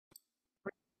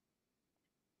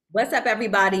What's up,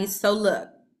 everybody? So, look,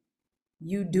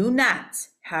 you do not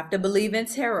have to believe in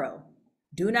tarot.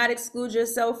 Do not exclude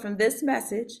yourself from this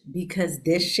message because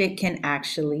this shit can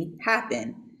actually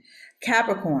happen.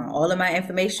 Capricorn, all of my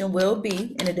information will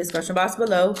be in the description box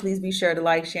below. Please be sure to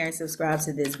like, share, and subscribe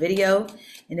to this video.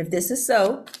 And if this is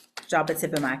so, drop a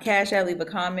tip in my cash app, leave a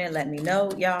comment, let me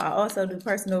know. Y'all, I also do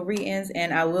personal readings,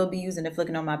 and I will be using the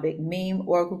Flicking on My Big Meme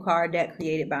Oracle card deck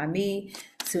created by me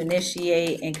to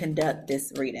initiate and conduct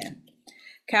this reading.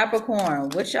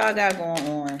 Capricorn, what y'all got going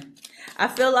on? I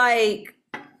feel like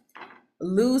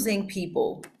losing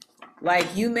people.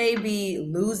 Like you may be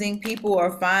losing people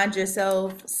or find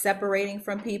yourself separating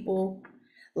from people.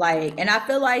 Like, and I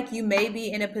feel like you may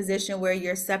be in a position where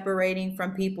you're separating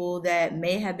from people that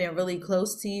may have been really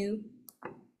close to you.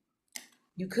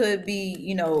 You could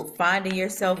be, finding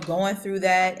yourself going through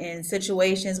that in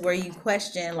situations where you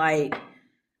question, like,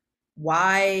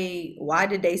 why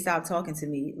did they stop talking to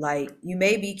me? Like, you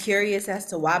may be curious as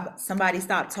to why somebody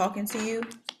stopped talking to you.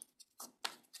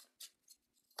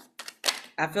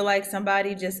 I feel like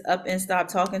somebody just up and stopped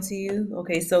talking to you.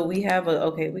 Okay, so we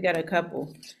got a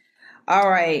couple. All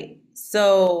right.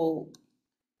 So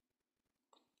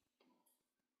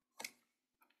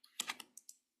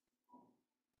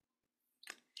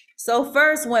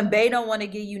first, when they don't want to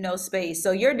give you no space.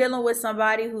 So you're dealing with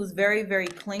somebody who's very, very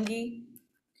clingy.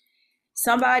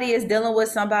 Somebody is dealing with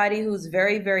somebody who's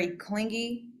very, very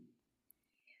clingy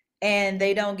and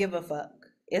they don't give a fuck.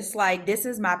 It's like, this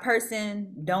is my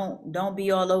person. Don't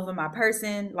be all over my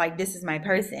person. Like, this is my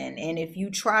person. And if you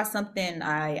try something,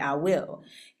 I will.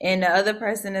 And the other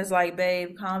person is like,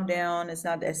 babe, calm down. It's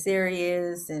not that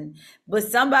serious. And but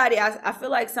somebody, I feel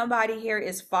like somebody here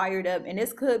is fired up. And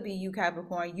this could be you,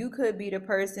 Capricorn. You could be the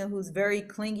person who's very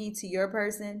clingy to your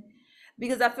person,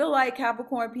 because I feel like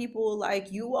Capricorn people,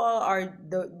 like, you all are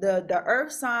the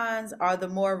earth signs are the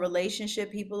more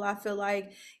relationship people. I feel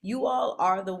like you all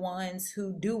are the ones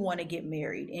who do want to get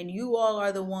married, and you all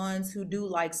are the ones who do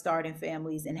like starting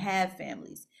families and have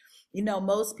families.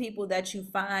 Most people that you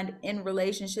find in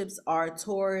relationships are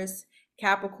Taurus,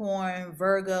 Capricorn,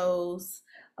 Virgos.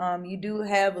 You do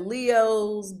have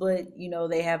Leos, but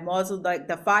they have multiple, like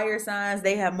the fire signs,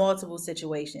 they have multiple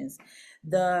situations.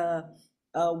 The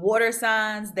water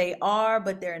signs, they are,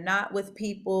 but they're not with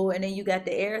people. And then you got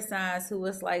the air signs who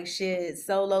is like, shit,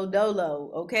 solo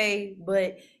dolo, okay?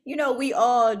 But we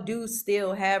all do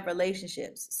still have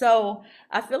relationships. So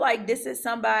I feel like this is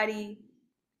somebody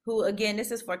who, again,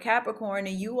 this is for Capricorn,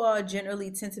 and you all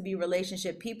generally tend to be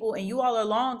relationship people, and you all are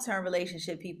long-term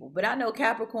relationship people. But I know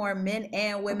Capricorn men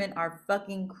and women are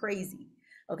fucking crazy.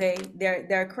 Okay,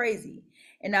 they're crazy.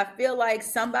 And I feel like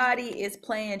somebody is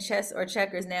playing chess or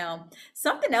checkers now.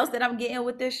 Something else that I'm getting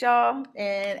with this, y'all,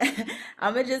 and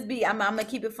I'm gonna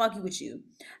keep it funky with you.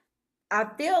 I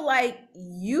feel like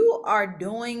you're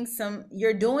doing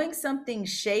something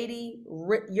shady.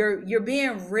 You're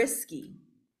being risky.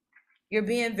 You're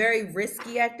being very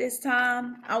risky at this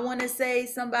time. I want to say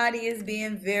somebody is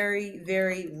being very,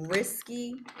 very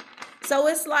risky. So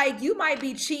it's like you might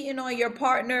be cheating on your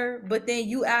partner, but then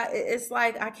it's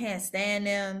like, I can't stand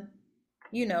them,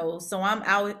 so I'm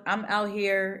out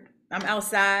here, I'm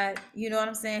outside, you know what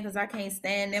I'm saying? Because I can't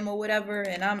stand them or whatever.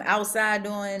 And I'm outside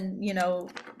doing,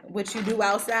 what you do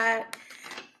outside.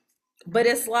 But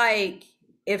it's like,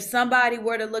 if somebody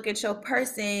were to look at your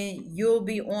person, you'll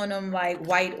be on them like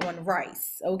white on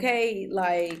rice, okay?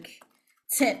 Like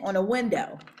tint on a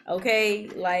window, okay?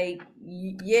 Like,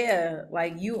 yeah,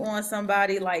 like you on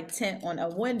somebody like tint on a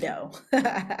window.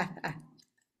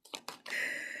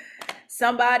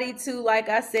 Somebody too, like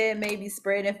I said, maybe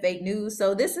spreading fake news.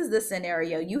 So this is the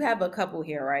scenario. You have a couple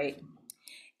here, right?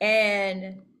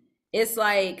 And it's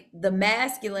like the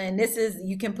masculine, this is,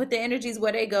 you can put the energies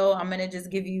where they go. I'm gonna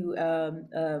just give you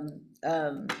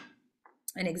an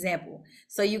example.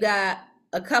 So you got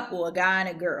a couple, a guy and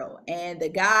a girl, and the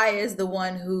guy is the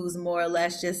one who's more or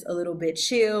less just a little bit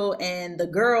chill, and the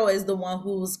girl is the one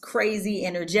who's crazy,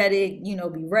 energetic,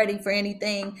 be ready for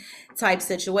anything type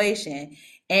situation.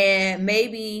 And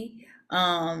maybe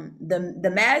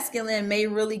the masculine may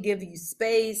really give you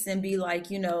space and be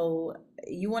like, you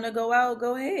want to go out,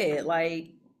 go ahead,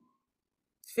 like,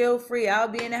 feel free. I'll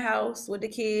be in the house with the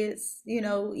kids,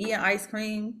 eating ice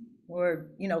cream or,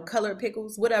 colored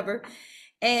pickles, whatever.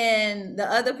 And the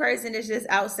other person is just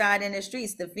outside in the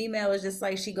streets. The female is just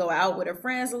like, she go out with her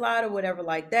friends a lot or whatever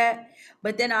like that.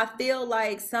 But then I feel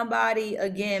like somebody,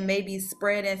 again, maybe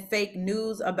spreading fake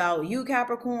news about you,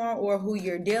 Capricorn, or who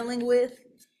you're dealing with.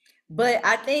 But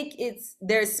I think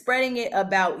they're spreading it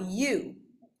about you.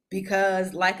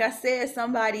 because like I said,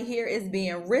 somebody here is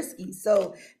being risky.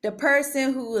 So the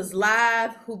person who is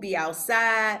live, who be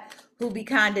outside, who be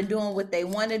kind of doing what they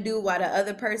want to do while the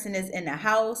other person is in the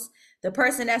house, the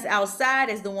person that's outside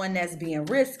is the one that's being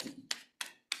risky,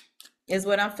 is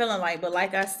what I'm feeling like. But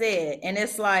like I said, and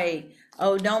it's like,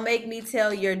 oh, don't make me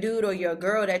tell your dude or your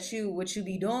girl that you what you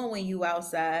be doing when you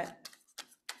outside.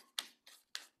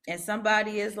 And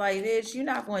somebody is like, bitch, you're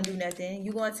not going to do nothing.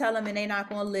 You're going to tell them and they're not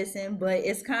going to listen. But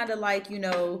it's kind of like,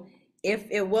 if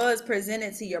it was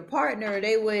presented to your partner,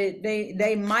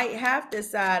 they might have to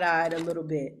side eye a little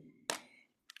bit.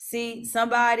 See,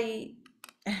 somebody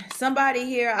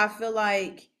here,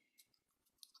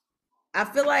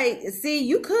 see,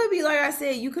 you could be, like I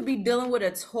said, you could be dealing with a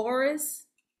Taurus.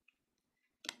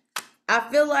 I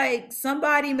feel like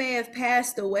somebody may have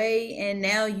passed away and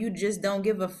now you just don't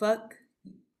give a fuck.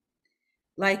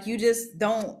 Like you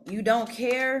don't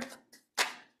care.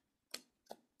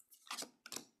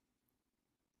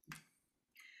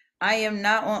 I am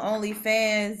not on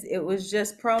OnlyFans. It was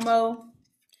just promo.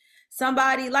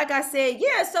 Somebody, like I said,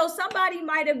 yeah, so somebody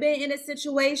might have been in a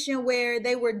situation where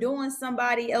they were doing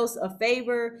somebody else a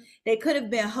favor. They could have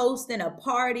been hosting a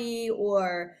party,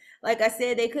 or like I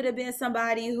said, they could have been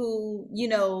somebody who,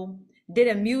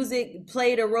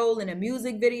 played a role in a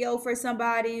music video for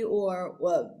somebody, or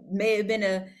may have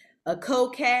been a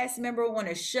co-cast member on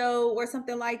a show or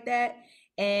something like that.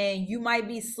 And you might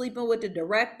be sleeping with the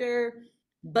director,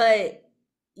 but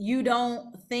you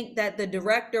don't think that the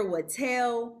director would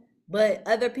tell, but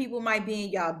other people might be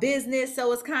in y'all business.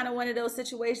 So it's kind of one of those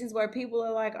situations where people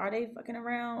are like, are they fucking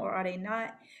around or are they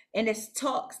not? And it's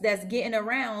talks that's getting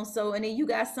around. So, and then you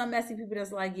got some messy people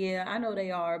that's like, yeah, I know they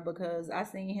are because I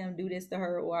seen him do this to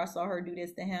her, or I saw her do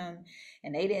this to him,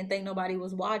 and they didn't think nobody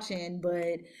was watching,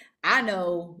 but I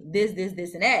know this,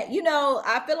 and that.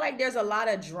 I feel like there's a lot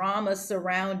of drama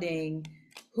surrounding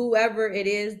whoever it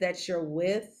is that you're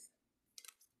with.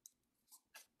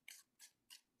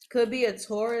 Could be a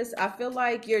Taurus. I feel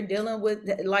like you're dealing with,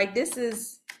 like, this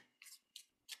is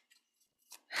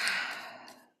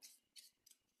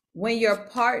when your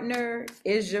partner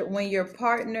is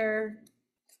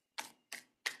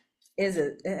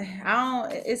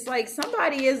it's like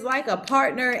somebody is like a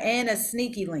partner and a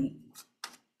sneaky link.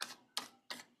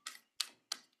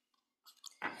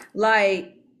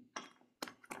 Like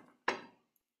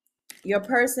your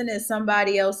person is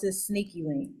somebody else's sneaky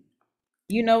link.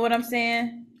 You know what I'm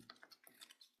saying?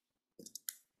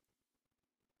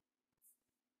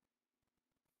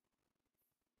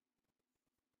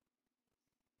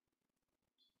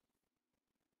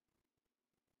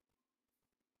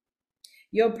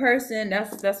 Your person,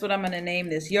 that's what I'm gonna name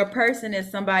this. Your person is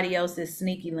somebody else's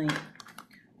sneaky link.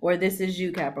 Or this is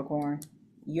you, Capricorn.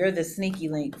 You're the sneaky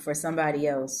link for somebody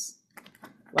else.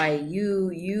 Like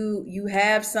you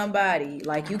have somebody.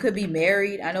 Like you could be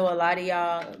married. I know a lot of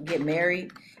y'all get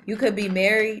married. You could be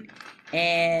married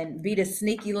and be the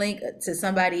sneaky link to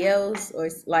somebody else, or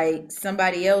like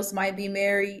somebody else might be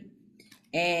married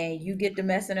and you get to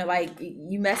messing it, like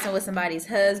you messing with somebody's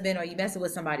husband or you messing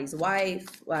with somebody's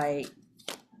wife. Like,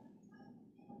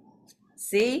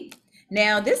 see?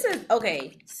 Now this is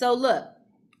okay. So look,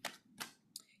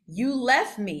 you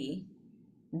left me,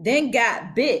 then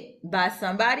got bit by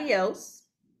somebody else.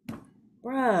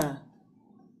 Bruh.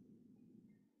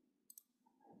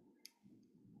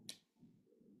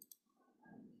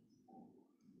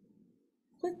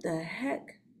 What the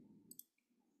heck?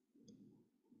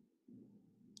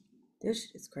 This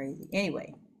shit is crazy.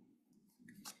 Anyway,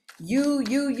 you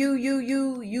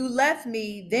left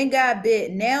me, then got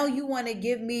bit. Now you want to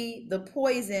give me the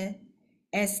poison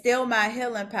and steal my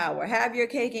healing power. Have your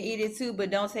cake and eat it too, but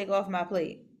don't take off my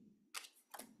plate.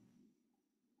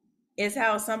 Is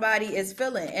how somebody is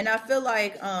feeling. And I feel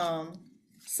like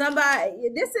somebody,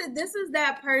 this is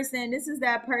that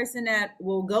person that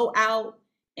will go out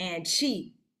and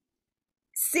cheat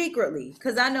secretly,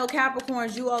 because I know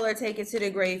Capricorns, you all are taken to the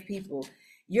grave people.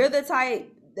 You're the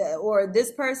type that, or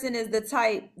this person is the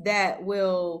type that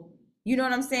will, you know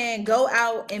what I'm saying, go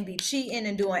out and be cheating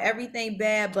and doing everything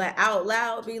bad, but out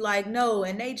loud be like, no,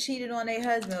 and they cheated on their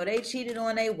husband or they cheated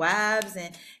on their wives,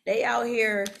 and they out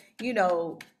here,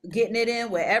 getting it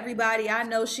in with everybody. I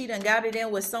know she done got it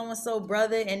in with so and so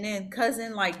brother and then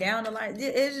cousin, like down the line.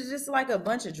 It's just like a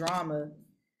bunch of drama.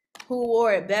 Who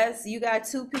wore it best? You got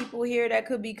two people here that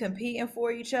could be competing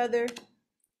for each other.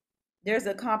 There's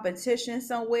a competition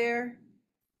somewhere.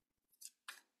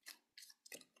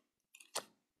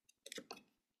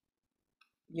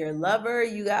 Your lover,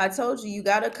 I told you, you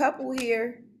got a couple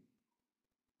here.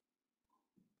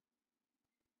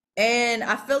 And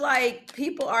I feel like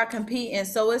people are competing.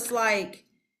 So it's like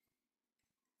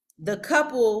the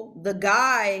couple, the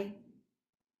guy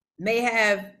may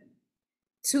have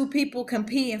two people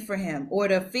competing for him, or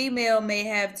the female may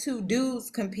have two dudes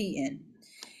competing.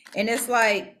 And it's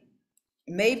like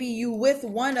maybe you with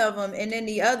one of them and then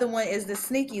the other one is the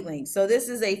sneaky link. So this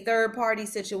is a third party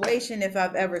situation if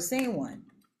I've ever seen one.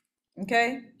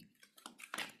 Okay?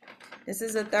 This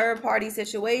is a third party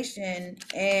situation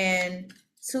and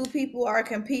two people are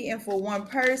competing for one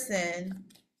person,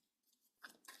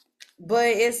 but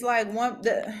it's like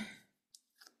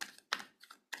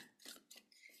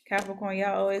Capricorn,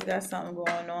 y'all always got something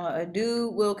going on. A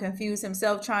dude will confuse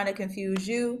himself trying to confuse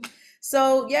you.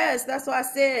 So yes, that's why I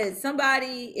said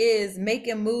somebody is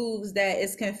making moves that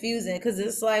is confusing, because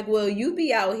it's like, well, you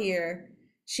be out here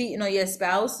cheating on your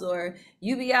spouse, or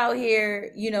you be out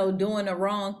here, doing the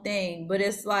wrong thing, but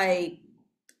it's like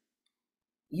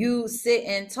you sit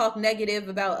and talk negative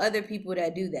about other people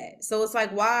that do that. So it's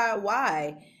like,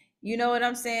 why? You know what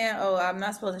I'm saying? Oh, I'm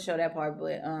not supposed to show that part,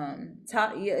 but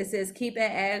it says keep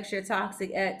and ask your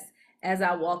toxic ex as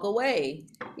I walk away.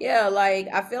 Yeah, like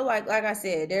I feel like I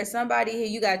said, there's somebody here.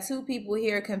 You got two people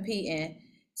here competing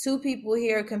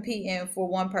for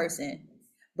one person,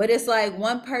 but it's like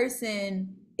one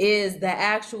person is the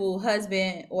actual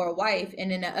husband or wife,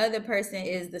 and then the other person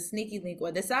is the sneaky link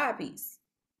or the side piece.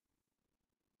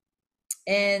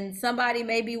 And somebody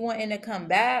may be wanting to come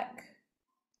back.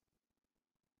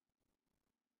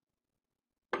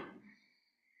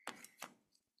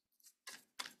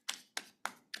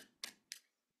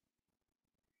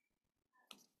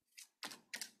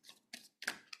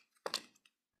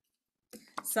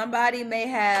 Somebody may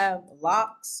have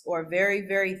locks or very,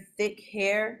 very thick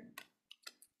hair.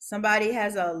 Somebody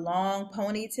has a long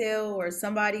ponytail, or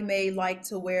somebody may like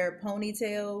to wear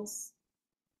ponytails.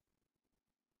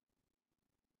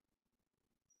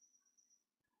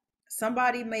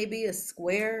 Somebody may be a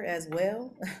square as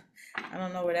well. I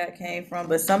don't know where that came from,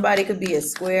 but somebody could be a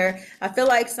square. I feel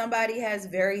like somebody has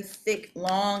very thick,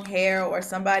 long hair, or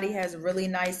somebody has really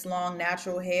nice, long,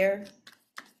 natural hair.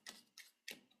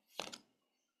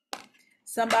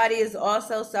 Somebody is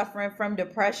also suffering from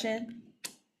depression.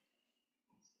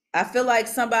 I feel like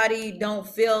somebody don't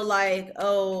feel like,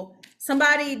 oh,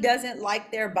 somebody doesn't like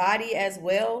their body as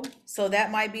well. So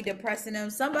that might be depressing them.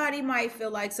 Somebody might feel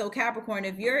like, so Capricorn,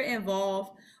 if you're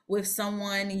involved with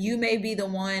someone, you may be the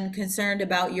one concerned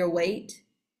about your weight.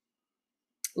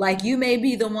 Like you may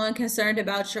be the one concerned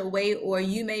about your weight, or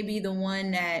you may be the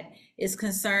one that is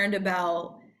concerned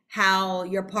about how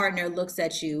your partner looks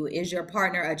at you. Is your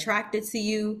partner attracted to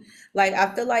you? Like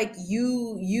I feel like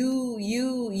you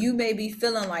may be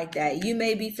feeling like that. You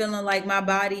may be feeling like my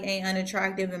body ain't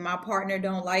unattractive and my partner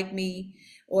don't like me,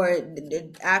 or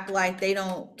act like they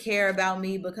don't care about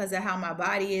me because of how my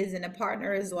body is, and the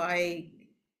partner is like,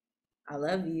 I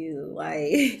love you.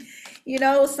 Like,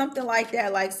 something like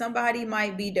that. Like somebody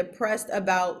might be depressed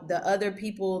about the other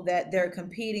people that they're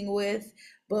competing with,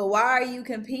 but why are you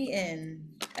competing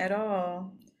at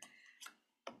all?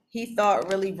 He thought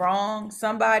really wrong.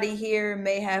 Somebody here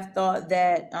may have thought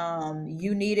that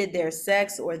you needed their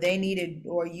sex, or they needed,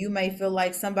 or you may feel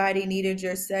like somebody needed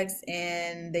your sex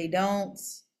and they don't.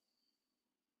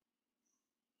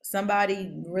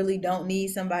 Somebody really don't need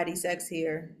somebody's sex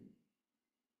here.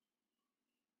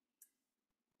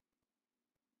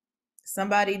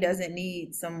 Somebody doesn't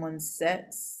need someone's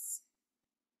sex.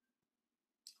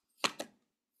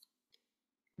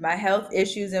 My health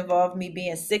issues involve me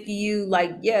being sick of you.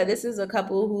 Like, yeah, this is a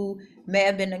couple who may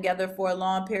have been together for a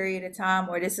long period of time,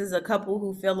 or this is a couple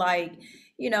who feel like,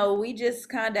 we just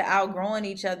kind of outgrowing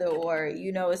each other, or,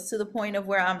 it's to the point of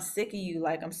where I'm sick of you.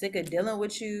 Like, I'm sick of dealing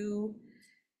with you.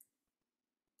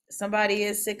 Somebody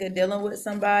is sick of dealing with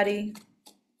somebody.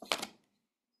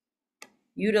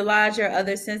 Utilize your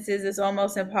other senses. It's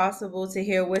almost impossible to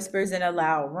hear whispers in a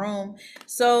loud room.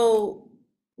 So,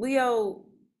 Leo,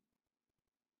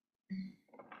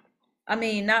 I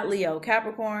mean, not Leo,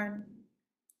 Capricorn.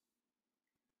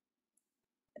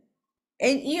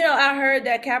 And I heard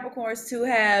that Capricorns too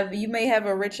you may have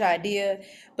a rich idea,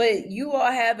 but you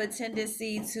all have a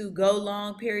tendency to go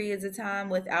long periods of time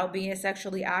without being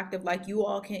sexually active. Like you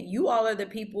all are the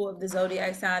people of the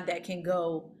zodiac sign that can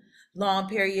go long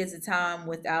periods of time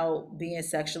without being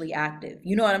sexually active.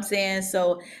 You know what I'm saying?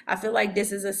 So I feel like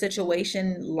this is a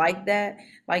situation like that.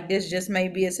 Like this just may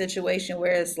be a situation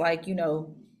where it's like,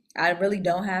 I really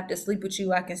don't have to sleep with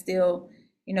you. I can still,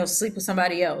 sleep with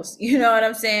somebody else. You know what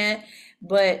I'm saying?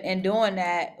 But in doing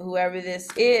that, whoever this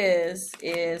is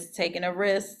taking a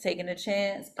risk, taking a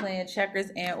chance, playing checkers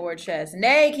and or chess.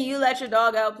 Nay, can you let your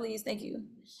dog out, please? Thank you.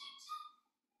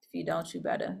 If you don't, you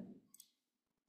better.